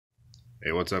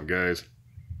Hey, what's up, guys?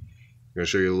 I'm going to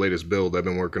show you the latest build I've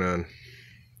been working on.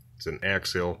 It's an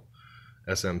Axial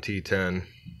SMT-10. Of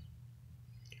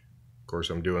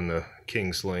course, I'm doing the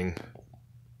King Sling.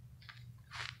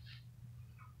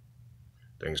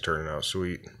 Thing's turning out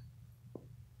sweet.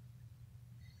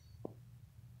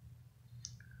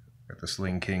 Got the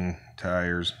Sling King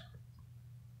tires.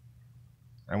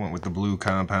 I went with the blue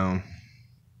compound.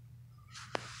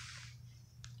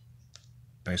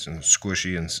 Nice and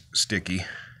squishy and sticky.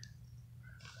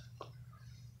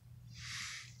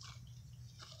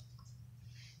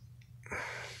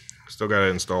 Still got to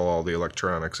install all the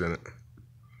electronics in it.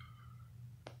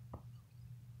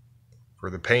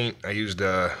 For the paint, I used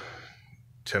a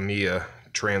Tamiya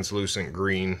translucent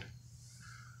green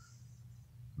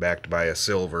backed by a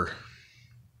silver.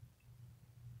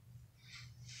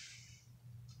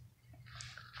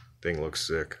 Thing looks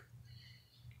sick.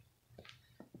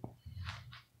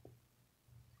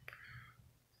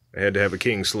 I had to have a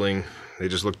King Sling. They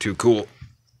just look too cool.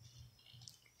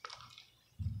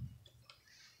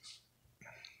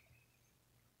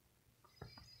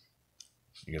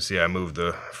 You can see I moved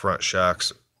the front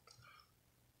shocks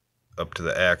up to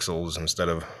the axles instead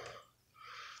of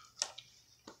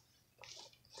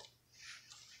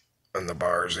on the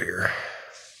bars here.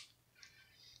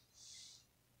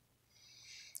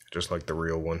 Just like the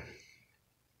real one.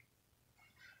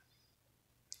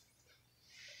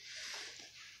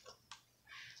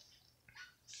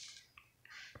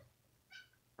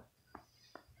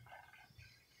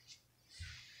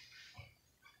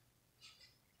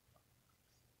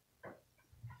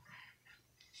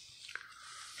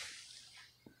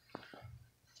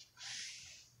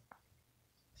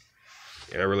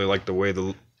 Yeah, I really like the way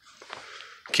the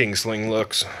King Sling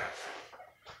looks.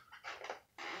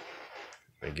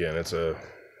 Again, it's a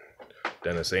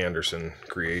Dennis Anderson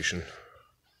creation.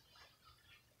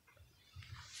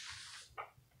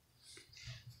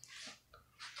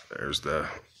 There's the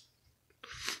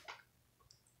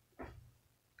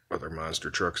other monster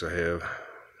trucks I have.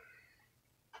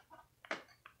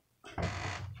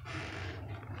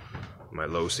 My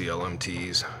low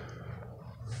CLMTs.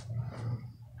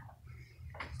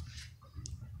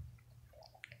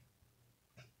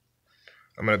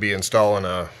 I'm going to be installing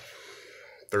a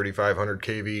 3500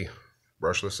 kV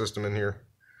brushless system in here.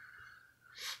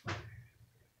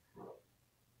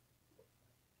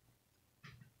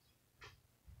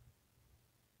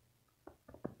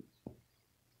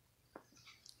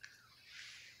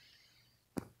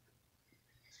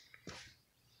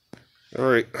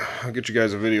 Alright, I'll get you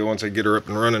guys a video once I get her up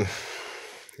and running.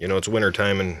 You know, it's winter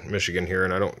time in Michigan here,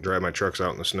 and I don't drive my trucks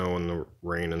out in the snow and the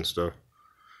rain and stuff.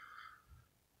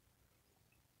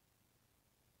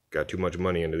 Got too much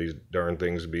money into these darn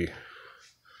things to be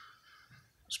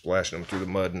splashing them through the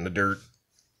mud and the dirt.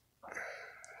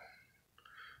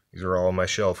 These are all my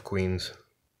shelf queens.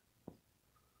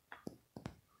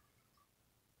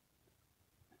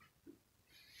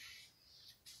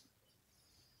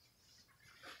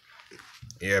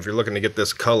 Yeah, if you're looking to get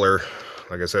this color,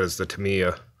 like I said, it's the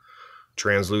Tamiya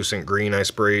translucent green I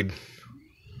sprayed.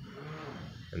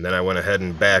 And then I went ahead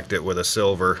and backed it with a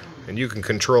silver. And you can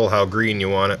control how green you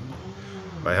want it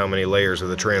by how many layers of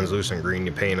the translucent green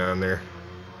you paint on there.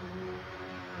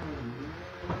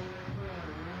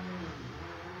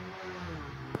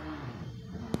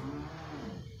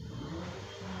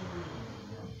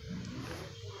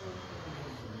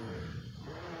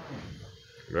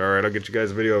 Alright, I'll get you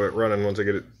guys a video of it running once I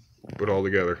get it put all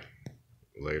together.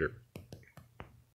 Later.